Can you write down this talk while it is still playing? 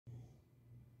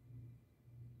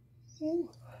Ooh.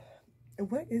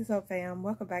 What is up, fam?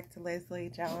 Welcome back to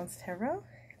LJonesTarot.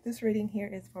 This reading here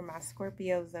is for my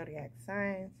Scorpio zodiac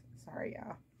signs. Sorry,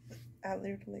 y'all. I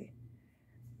literally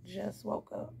just woke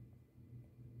up.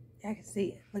 Y'all can see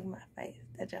it. Look at my face.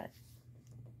 That judge.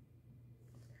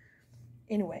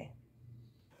 Anyway,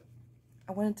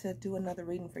 I wanted to do another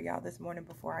reading for y'all this morning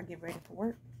before I get ready for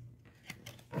work.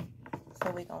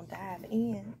 So we're going to dive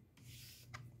in.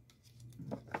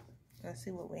 Let's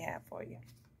see what we have for you.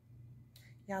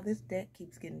 Y'all, this deck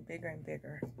keeps getting bigger and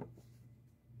bigger.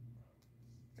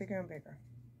 Bigger and bigger.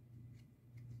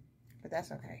 But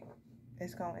that's okay.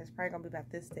 It's probably going to be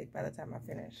about this thick by the time I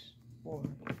finish. Or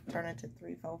turn into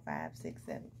 3, 4, 5, 6,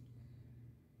 7.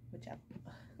 Whichever.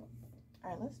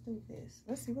 Alright, let's do this.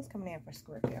 Let's see what's coming in for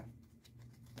Scorpio.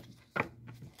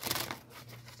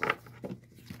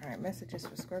 Alright, messages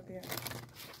for Scorpio.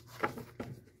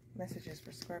 Messages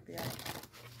for Scorpio.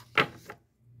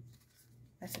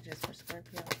 Messages for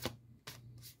Scorpio.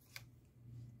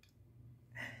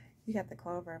 You got the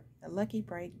Clover. A lucky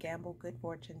break, gamble, good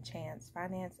fortune, chance,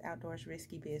 finance, outdoors,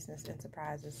 risky business, and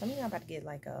surprises. Some of y'all about to get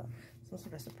like some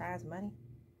sort of surprise money.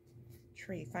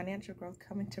 Tree. Financial growth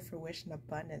coming to fruition,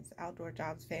 abundance, outdoor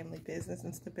jobs, family, business,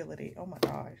 and stability. Oh my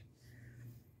gosh.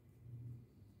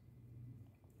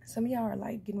 Some of y'all are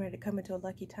like getting ready to come into a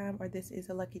lucky time, or this is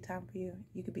a lucky time for you.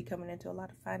 You could be coming into a lot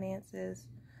of finances.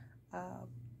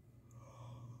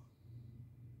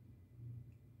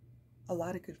 A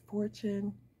lot of good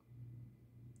fortune.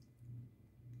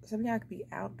 Some of y'all could be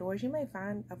outdoors. You may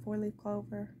find a 4-leaf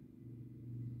clover.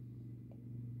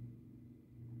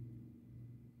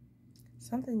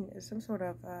 Some sort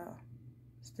of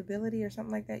stability or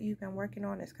something like that you've been working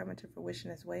on is coming to fruition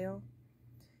as well.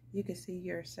 You could see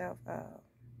yourself,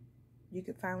 you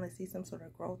could finally see some sort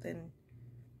of growth and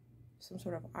some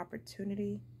sort of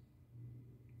opportunity.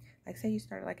 Like say you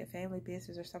started like a family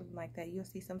business or something like that, you'll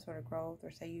see some sort of growth.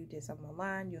 Or say you did something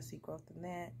online, you'll see growth in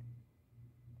that.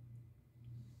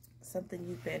 Something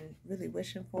you've been really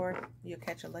wishing for, you'll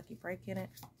catch a lucky break in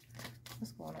it.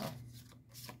 What's going on?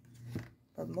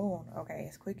 But moon, okay,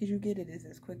 as quick as you get it is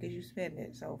as quick as you spend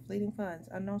it. So fleeting funds,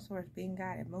 unknown source, being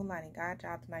guided, moonlighting, God,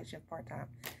 job, night shift, part-time.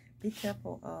 Be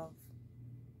careful of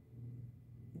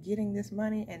getting this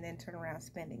money and then turn around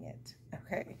spending it,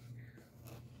 okay?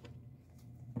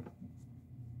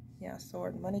 Yeah,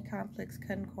 sword, money conflicts,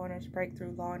 cutting corners,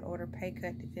 breakthrough, law and order, pay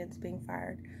cut, defense, being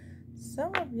fired.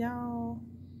 Some of y'all,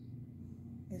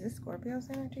 is this Scorpio's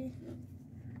energy?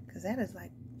 Because that is like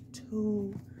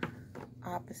two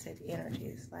opposite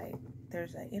energies. Like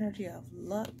there's an energy of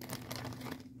luck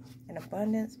and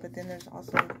abundance, but then there's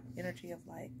also energy of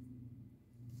like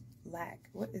lack.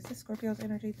 What is this Scorpio's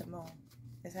energy? The moon.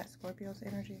 Is that Scorpio's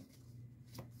energy?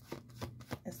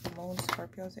 Is the moon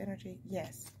Scorpio's energy?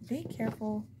 Yes. Be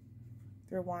careful.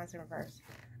 3 wands in reverse.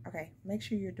 Okay, make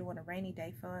sure you're doing a rainy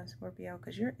day fund, Scorpio,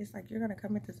 because it's like you're gonna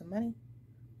come into some money,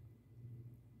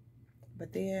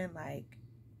 but then like,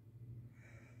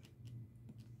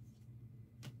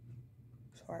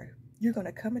 you're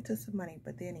gonna come into some money,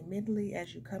 but then immediately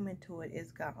as you come into it,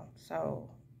 it's gone. So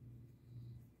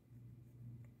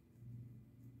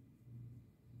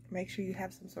make sure you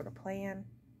have some sort of plan.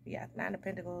 Yeah, 9 of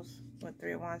Pentacles with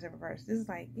 3 of Wands in reverse. This is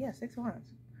like, yeah, 6 of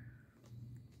Wands.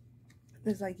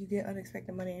 It's like you get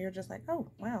unexpected money and you're just like, oh,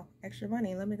 wow, extra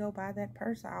money. Let me go buy that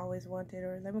purse I always wanted,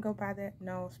 or let me go buy that.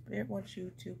 No, Spirit wants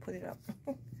you to put it up.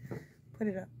 Put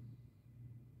it up.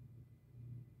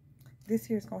 This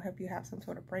here is going to help you have some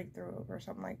sort of breakthrough or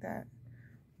something like that.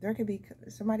 There could be,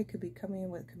 somebody could be coming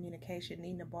in with communication,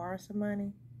 needing to borrow some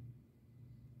money.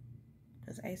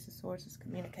 Because Ace of Swords is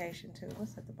communication too.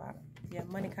 What's at the bottom? Yeah,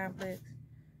 money conflicts.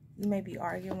 You may be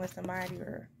arguing with somebody,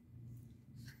 or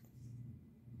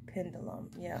pendulum.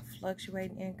 Yeah,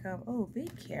 fluctuating income. Oh, be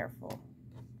careful.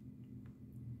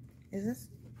 Is this...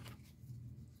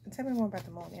 Tell me more about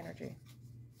the moon energy.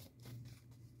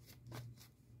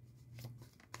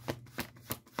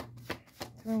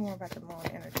 Tell me more about the moon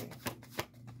energy.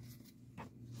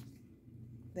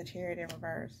 The Chariot in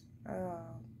reverse.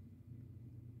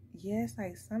 Yes,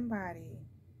 like somebody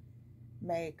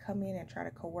may come in and try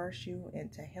to coerce you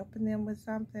into helping them with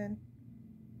something,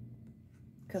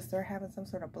 because they're having some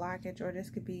sort of blockage, or this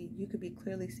could be, you could be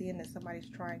clearly seeing that somebody's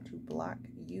trying to block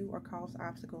you or cause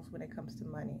obstacles when it comes to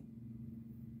money.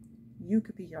 You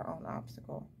could be your own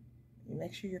obstacle. You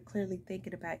make sure you're clearly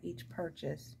thinking about each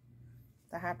purchase.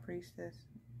 The High Priestess.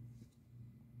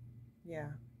 Yeah,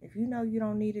 if you know you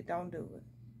don't need it, don't do it.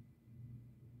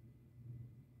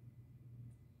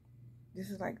 This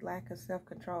is like lack of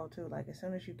self-control too. Like as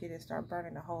soon as you get it, start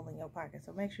burning a hole in your pocket.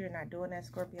 So make sure you're not doing that,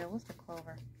 Scorpio. What's the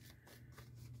Clover?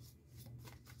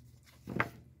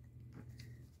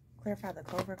 Clarify the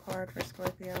Clover card for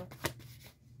Scorpio.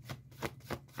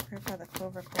 Clarify the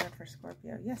Clover card for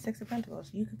Scorpio. Yeah, Six of Pentacles.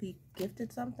 You could be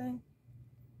gifted something.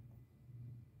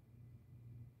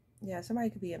 Yeah, somebody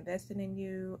could be investing in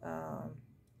you.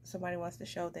 Somebody wants to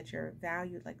show that you're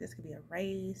valued. Like, this could be a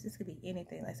raise. This could be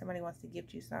anything. Like, somebody wants to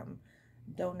gift you something,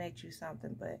 donate you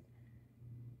something. But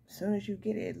as soon as you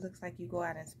get it, it looks like you go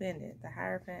out and spend it. The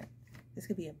Hierophant. This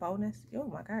could be a bonus. Oh,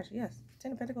 my gosh, yes.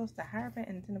 Ten of Pentacles, the Hierophant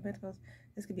and Ten of Pentacles.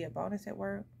 This could be a bonus at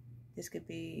work. This could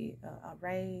be a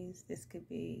raise. This could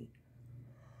be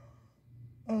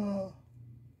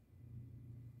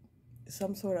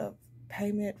some sort of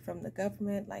payment from the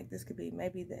government. Like, this could be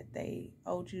maybe that they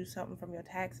owed you something from your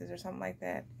taxes or something like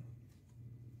that.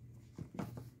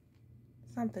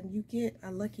 Something. You get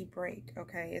a lucky break,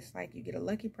 okay? It's like you get a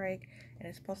lucky break, and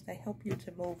it's supposed to help you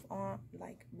to move on,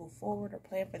 like move forward or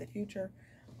plan for the future.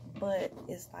 But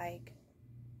it's like,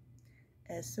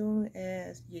 as soon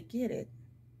as you get it,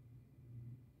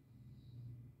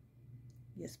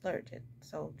 you splurge it.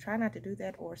 So try not to do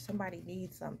that, or somebody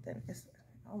needs something. It's,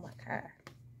 oh my God.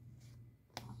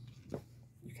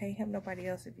 You can't help nobody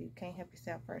else if you can't help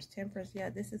yourself first. Temperance, yeah,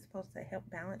 this is supposed to help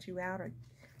balance you out or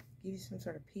give you some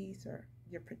sort of peace, or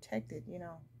you're protected, you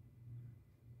know.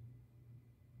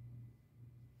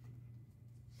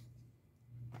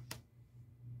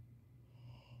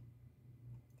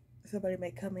 Somebody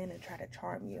may come in and try to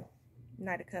charm you.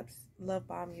 Knight of Cups, love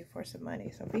bomb you for some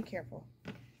money. So be careful.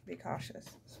 Be cautious,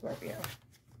 Scorpio.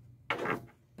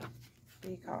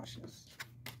 Be cautious.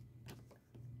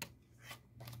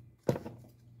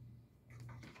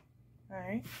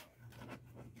 Alright.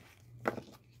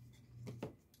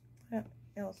 What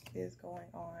else is going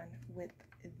on with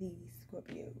the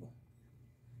Scorpio?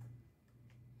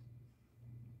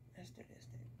 Let's do this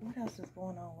thing. What else is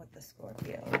going on with the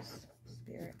Scorpios?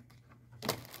 Spirit.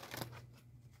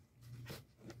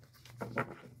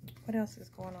 What else is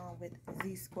going on with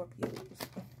the Scorpios?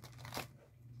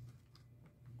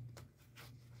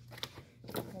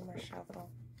 One more shuffle.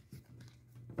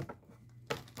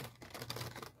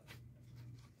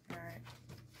 Alright.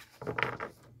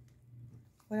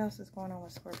 What else is going on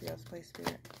with Scorpios, please,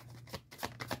 Spirit?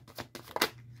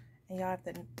 And y'all, if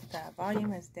the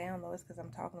volume is down low, it's because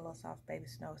I'm talking a little soft. Baby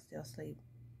Snow still asleep.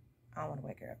 I don't want to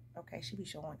wake her up. Okay, she be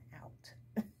showing out.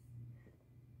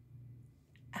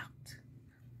 Out.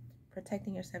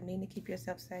 Protecting yourself, needing to keep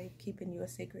yourself safe, keeping you a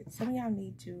secret. Some of y'all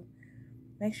need to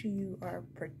make sure you are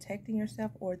protecting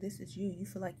yourself, or this is you. You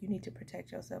feel like you need to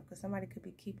protect yourself because somebody could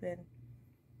be keeping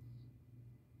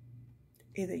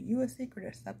either you a secret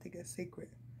or something a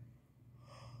secret.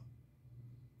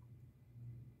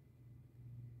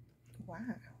 Wow.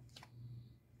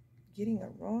 Getting a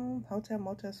room, hotel,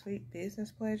 motel, suite, business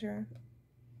pleasure.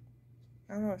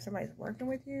 I don't know if somebody's working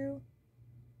with you.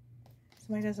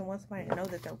 Somebody doesn't want somebody to know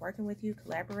that they're working with you,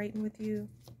 collaborating with you.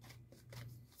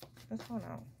 What's going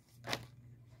on?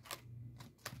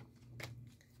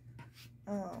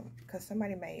 Because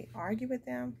somebody may argue with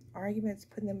them. Arguments,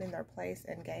 putting them in their place,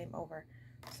 and game over.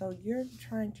 So you're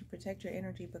trying to protect your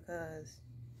energy because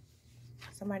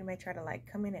somebody may try to like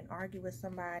come in and argue with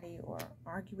somebody, or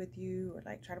argue with you, or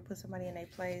like try to put somebody in their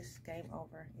place. Game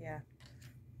over. Yeah.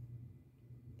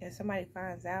 If somebody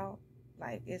finds out,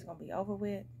 like, it's gonna be over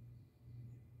with.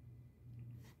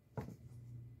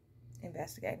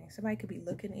 Investigating. Somebody could be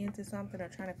looking into something or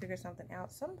trying to figure something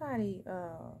out. Somebody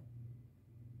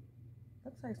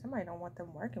looks like somebody don't want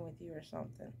them working with you or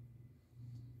something.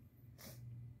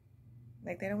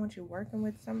 Like, they don't want you working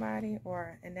with somebody,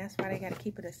 or, and that's why they got to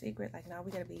keep it a secret. Like, no, we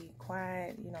got to be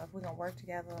quiet, you know, if we're going to work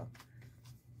together.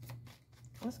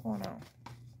 What's going on,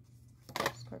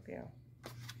 Scorpio?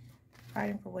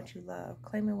 Fighting for what you love.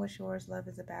 Claiming what's yours. Love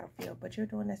is a battlefield. But you're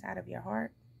doing this out of your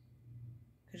heart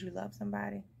because you love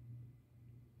somebody.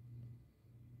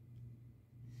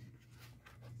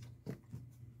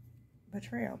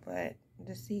 Betrayal, but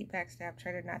deceit, backstab,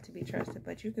 traitor, not to be trusted.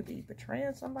 But you could be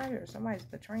betraying somebody, or somebody's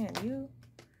betraying you.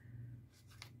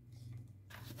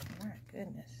 My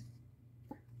goodness.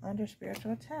 Under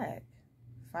spiritual attack.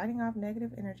 Fighting off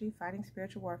negative energy, fighting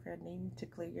spiritual warfare, needing to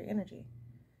clear your energy.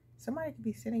 Somebody could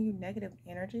be sending you negative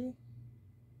energy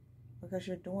because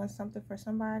you're doing something for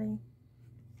somebody.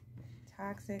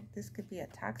 Toxic. This could be a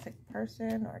toxic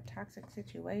person or a toxic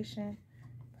situation.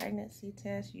 Pregnancy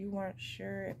test. You weren't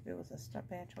sure if it was a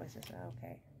bad choices.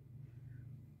 Okay.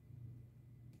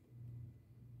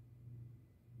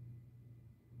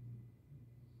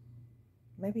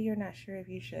 Maybe you're not sure if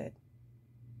you should.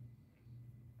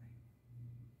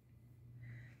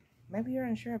 Maybe you're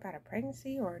unsure about a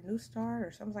pregnancy or a new start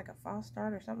or something like a false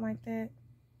start or something like that.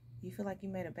 you feel like you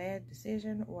made a bad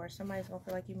decision, or somebody's going to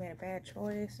feel like you made a bad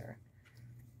choice, or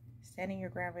standing your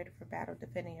ground, ready for battle,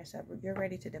 defending yourself. You're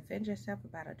ready to defend yourself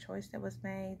about a choice that was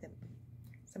made that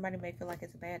somebody may feel like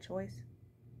it's a bad choice.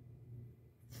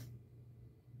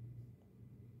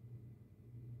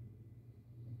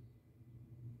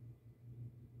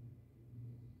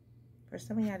 For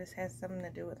some of y'all, this has something to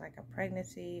do with like a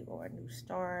pregnancy or a new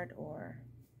start,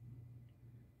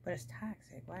 but it's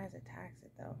toxic. Why is it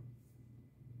toxic though?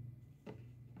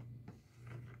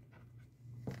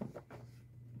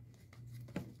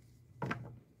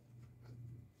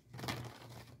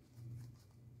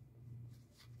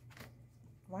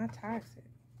 Why toxic?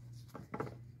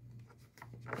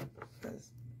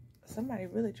 Because somebody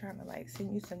really trying to like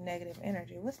send you some negative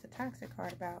energy. What's the toxic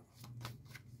card about?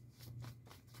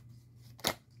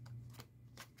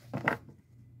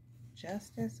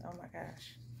 Justice? Oh my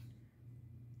gosh.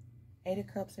 8 of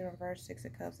Cups in reverse, 6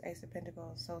 of Cups, Ace of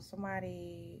Pentacles. So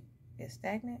somebody is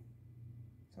stagnant.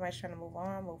 Somebody's trying to move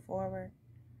on, move forward.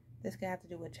 This could have to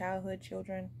do with childhood,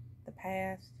 children, the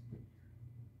past.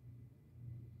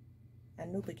 A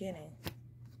new beginning.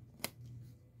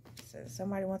 So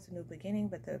somebody wants a new beginning,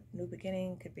 but the new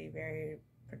beginning could be very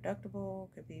productive,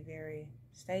 could be very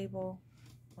stable.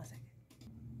 1 second.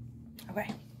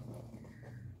 Okay.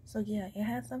 So yeah, it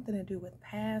has something to do with the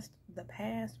past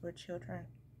with children.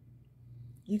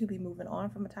 You could be moving on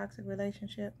from a toxic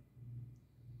relationship,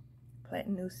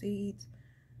 planting new seeds,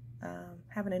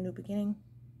 having a new beginning.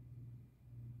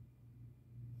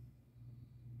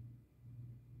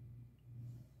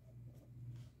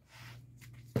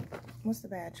 What's the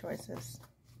bad choices?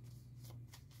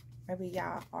 Maybe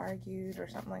y'all argued or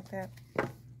something like that.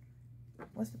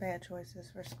 What's the bad choices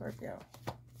for Scorpio?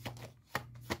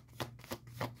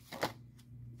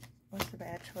 What's the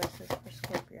bad choices for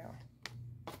Scorpio?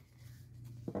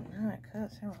 9 of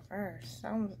Cups in reverse.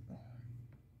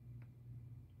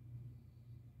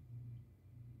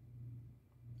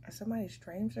 Somebody's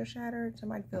dreams are shattered.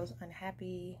 Somebody feels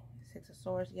unhappy. 6 of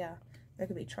Swords. Yeah. There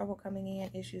could be trouble coming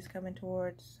in, issues coming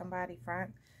towards somebody,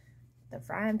 the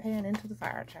frying pan into the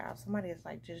fire, child. Somebody is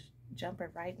like just jumping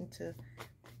right into,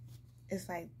 it's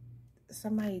like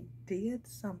somebody did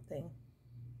something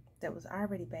that was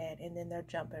already bad, and then they're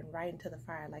jumping right into the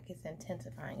fire, like it's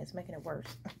intensifying, it's making it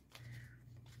worse.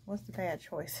 What's the bad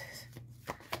choices?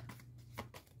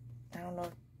 I don't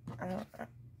know.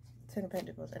 10 of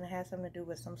Pentacles, and it has something to do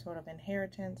with some sort of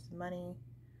inheritance, money.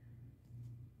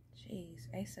 Jeez,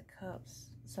 Ace of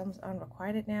Cups. Something's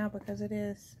unrequited now because it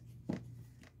is.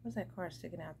 What's that card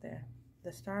sticking out there?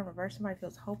 The Star in reverse. Somebody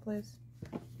feels hopeless.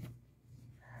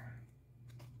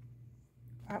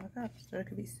 5 of Cups. So it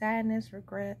could be sadness,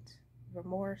 regret,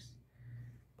 remorse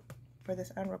for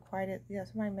this unrequited. Yeah,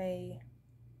 somebody may.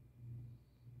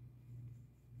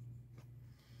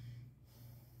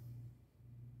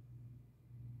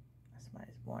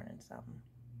 Somebody's mourning something.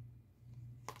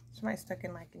 Somebody's stuck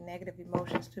in like negative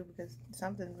emotions too, because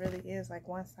something really is like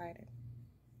one-sided.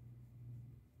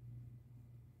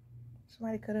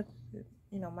 Somebody could have,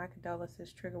 you know, my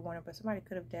condolences, trigger warning, but somebody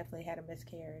could have definitely had a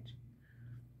miscarriage.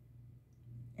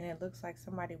 And it looks like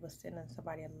somebody was sending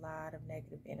somebody a lot of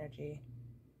negative energy.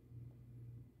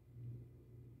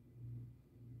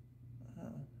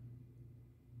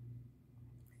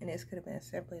 And this could have been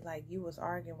simply like you was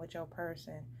arguing with your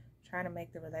person, trying to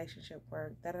make the relationship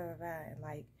work, and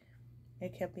like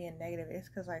it kept being negative. It's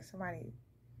because like somebody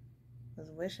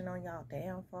was wishing on y'all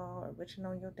downfall, or wishing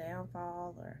on your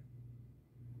downfall, or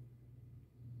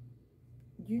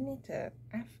you need to,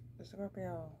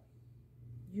 Scorpio,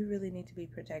 you really need to be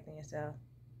protecting yourself.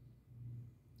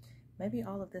 Maybe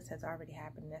all of this has already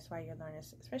happened. That's why you're learning,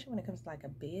 especially when it comes to like a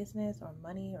business or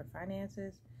money or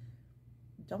finances.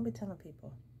 Don't be telling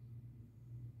people,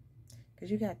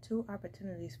 because you got 2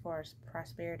 opportunities for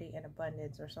prosperity and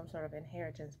abundance or some sort of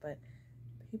inheritance, but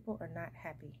people are not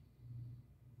happy.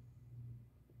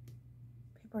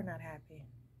 People are not happy.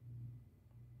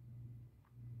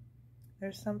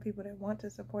 There's some people that want to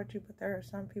support you, but there are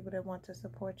some people that want to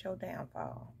support your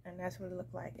downfall. And that's what it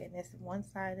looked like. And it's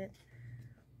one-sided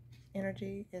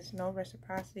energy. It's no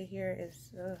reciprocity here.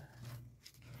 It's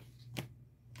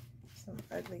some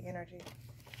ugly energy.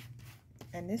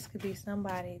 And this could be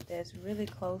somebody that's really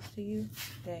close to you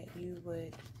that you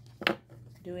would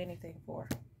do anything for.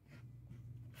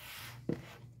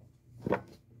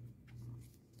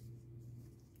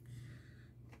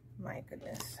 My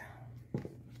goodness.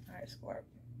 Alright, Scorp.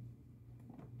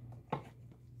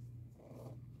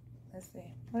 Let's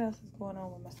see. What else is going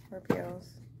on with my Scorpios?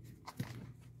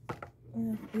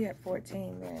 We have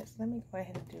 14 minutes. Let me go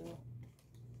ahead and do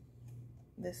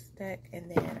this deck, and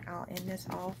then I'll end this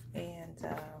off, and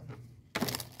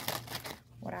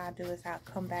what I'll do is I'll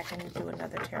come back and do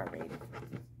another tarot reading.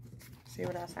 See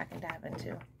what else I can dive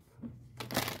into.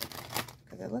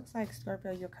 Because it looks like,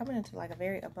 Scorpio, you're coming into like a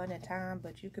very abundant time,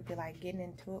 but you could be like getting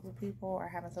into it with people or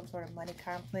having some sort of money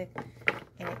conflict.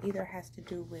 And it either has to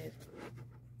do with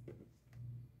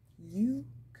you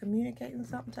communicating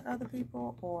something to other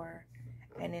people, or,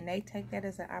 and then they take that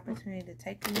as an opportunity to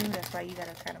take from you. That's why you got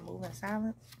to kind of move in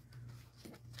silence.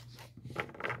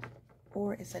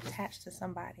 Or it's attached to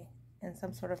somebody and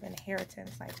some sort of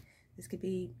inheritance. Like this could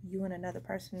be you and another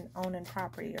person owning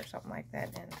property or something like that,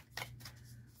 and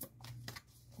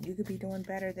you could be doing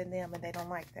better than them and they don't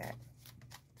like that.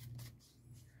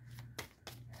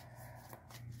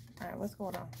 All right, what's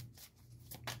going on?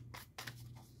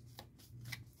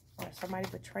 Or somebody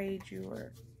betrayed you,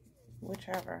 or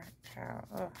whichever.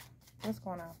 What's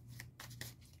going on?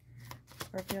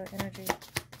 Scorpio energy.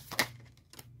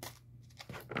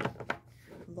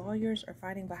 Lawyers are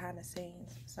fighting behind the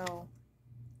scenes. So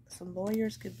some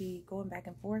lawyers could be going back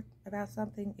and forth about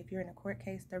something. If you're in a court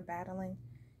case, they're battling.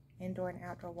 Indoor and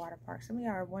outdoor water park. Some of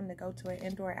y'all are wanting to go to an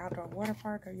indoor outdoor water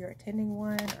park, or you're attending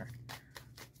one, or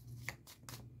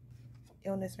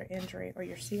illness or injury, or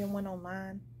you're seeing one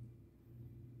online.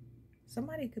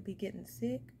 Somebody could be getting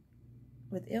sick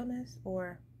with illness,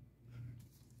 or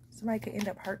somebody could end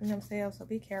up hurting themselves, so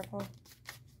be careful.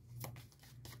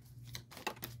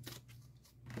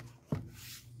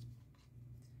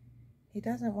 He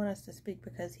doesn't want us to speak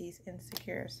because he's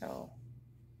insecure, so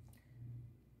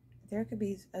there could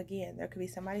be, again, there could be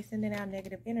somebody sending out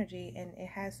negative energy, and it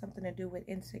has something to do with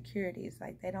insecurities.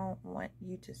 Like they don't want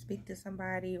you to speak to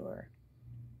somebody, or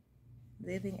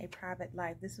living a private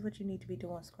life. This is what you need to be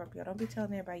doing, Scorpio. Don't be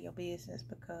telling everybody your business,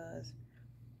 because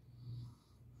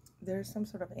there's some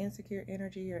sort of insecure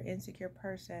energy or insecure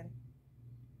person.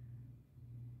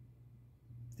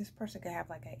 This person could have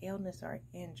like an illness or an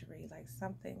injury, like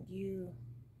something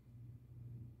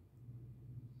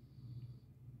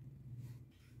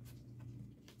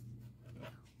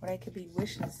or they could be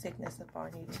wishing sickness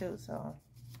upon you too. So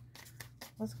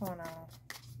what's going on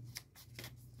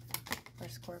for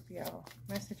Scorpio?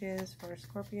 Messages for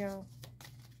Scorpio.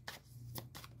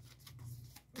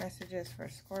 Messages for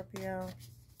Scorpio.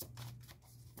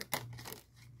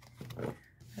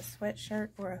 A sweatshirt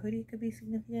or a hoodie could be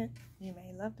significant. You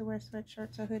may love to wear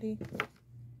sweatshirts or hoodie.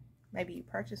 Maybe you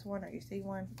purchase one or you see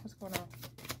one. What's going on?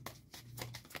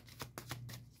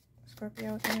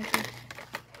 Scorpio energy.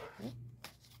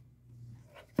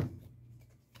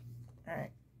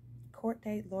 Alright. Court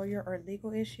date, lawyer, or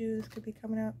legal issues could be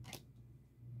coming up.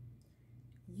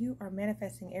 You are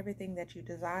manifesting everything that you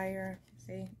desire.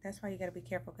 See? That's why you got to be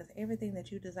careful, because everything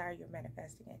that you desire, you're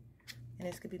manifesting it. And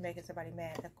this could be making somebody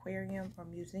mad. Aquarium or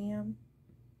museum.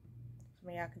 Some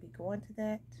of y'all could be going to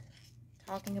that,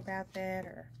 talking about that,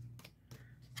 or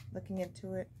looking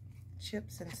into it.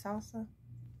 Chips and salsa.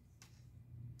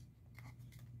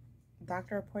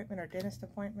 Doctor appointment or dentist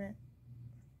appointment.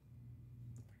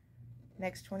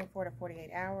 Next 24 to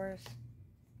 48 hours.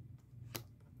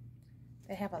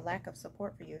 They have a lack of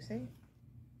support for you, see?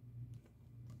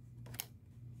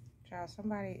 Child,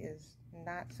 somebody is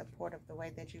not supportive the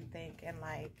way that you think, and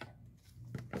like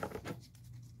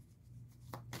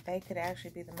they could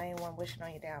actually be the main one wishing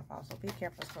on your downfall. So be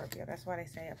careful, Scorpio. That's why they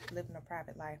say living a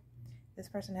private life. This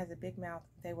person has a big mouth.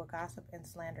 They will gossip and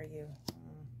slander you.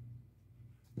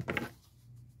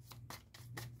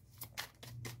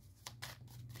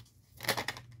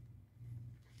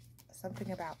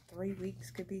 Something about 3 weeks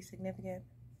could be significant.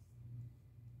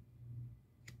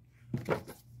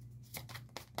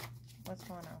 What's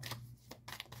going on?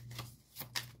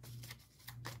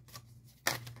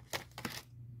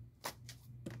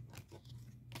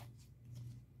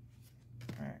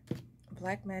 Alright.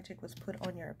 Black magic was put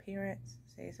on your appearance.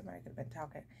 See, somebody could have been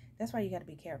talking. That's why you got to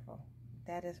be careful.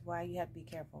 That is why you have to be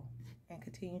careful. And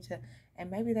continue to, and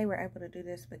maybe they were able to do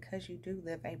this because you do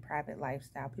live a private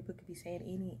lifestyle. People could be saying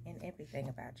any and everything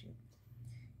about you.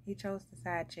 He chose the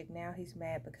side chick. Now he's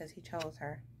mad because he chose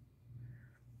her.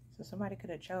 So somebody could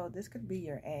have chose, this could be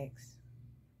your ex.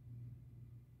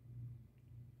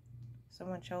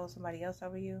 Someone chose somebody else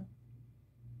over you.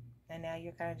 And now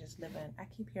you're kind of just living, I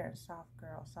keep hearing soft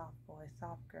girl, soft boy,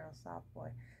 soft girl, soft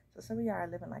boy. So some of y'all are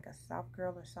living like a soft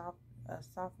girl or a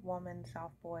soft woman,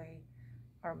 soft boy,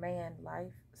 or man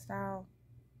lifestyle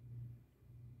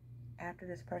after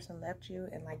this person left you,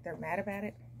 and like they're mad about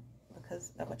it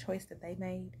because of a choice that they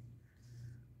made.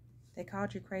 They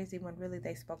called you crazy when really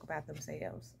they spoke about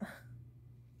themselves.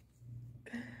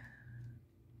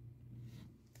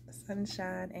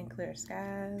 Sunshine and clear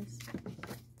skies.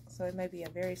 So it may be a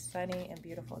very sunny and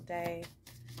beautiful day.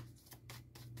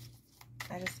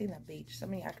 I just seen the beach.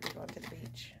 Some of y'all could be going to the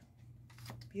beach.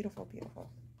 Beautiful, beautiful.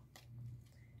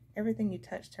 Everything you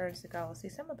touch turns to gold. See,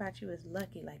 something about you is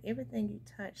lucky. Like everything you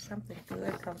touch, something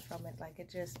good comes from it. Like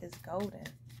it just is golden.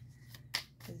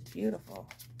 It's beautiful.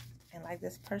 And like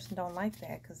this person don't like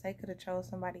that because they could have chose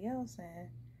somebody else, and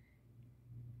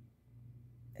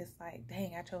it's like,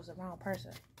 dang, I chose the wrong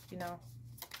person, you know.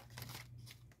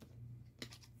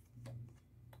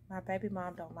 My baby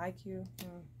mom don't like you.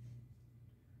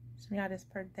 So y'all,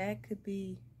 that could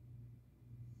be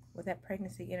what that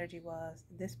pregnancy energy was.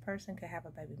 This person could have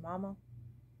a baby mama.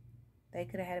 They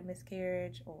could have had a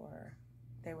miscarriage, or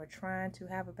they were trying to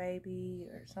have a baby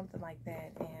or something like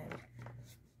that, and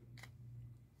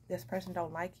this person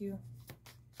don't like you.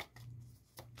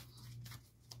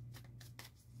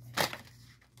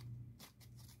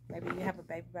 Maybe you have a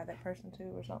baby by that person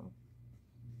too or something.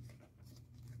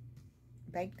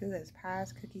 Baked goods,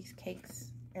 pies, cookies,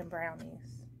 cakes, and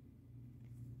brownies.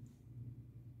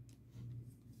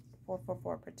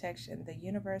 444, protection. The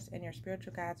universe and your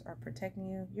spiritual guides are protecting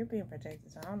you. You're being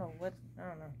protected. So I don't know.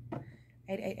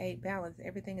 888, balance.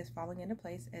 Everything is falling into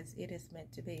place as it is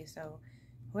meant to be. So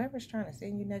whoever's trying to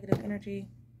send you negative energy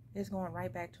is going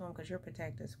right back to them because you're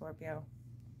protected, Scorpio.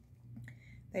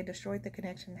 They destroyed the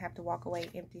connection and have to walk away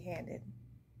empty-handed.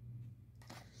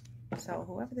 So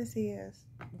whoever this is,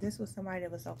 this was somebody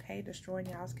that was okay destroying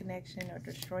y'all's connection or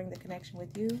destroying the connection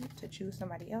with you to choose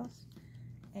somebody else.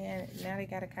 And now they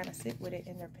got to kind of sit with it,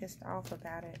 and they're pissed off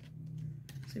about it.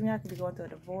 So y'all could be going through a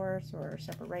divorce or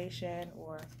separation,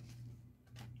 or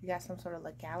you got some sort of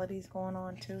legalities going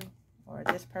on too. Or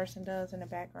this person does in the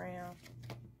background.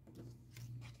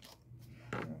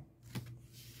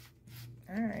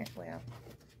 Alright, well,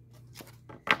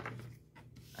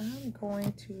 I'm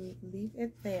going to leave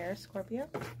it there, Scorpio.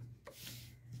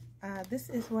 This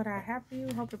is what I have for you.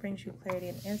 Hope it brings you clarity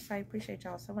and insight. Appreciate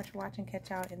y'all so much for watching.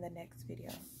 Catch y'all in the next video.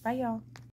 Bye, y'all.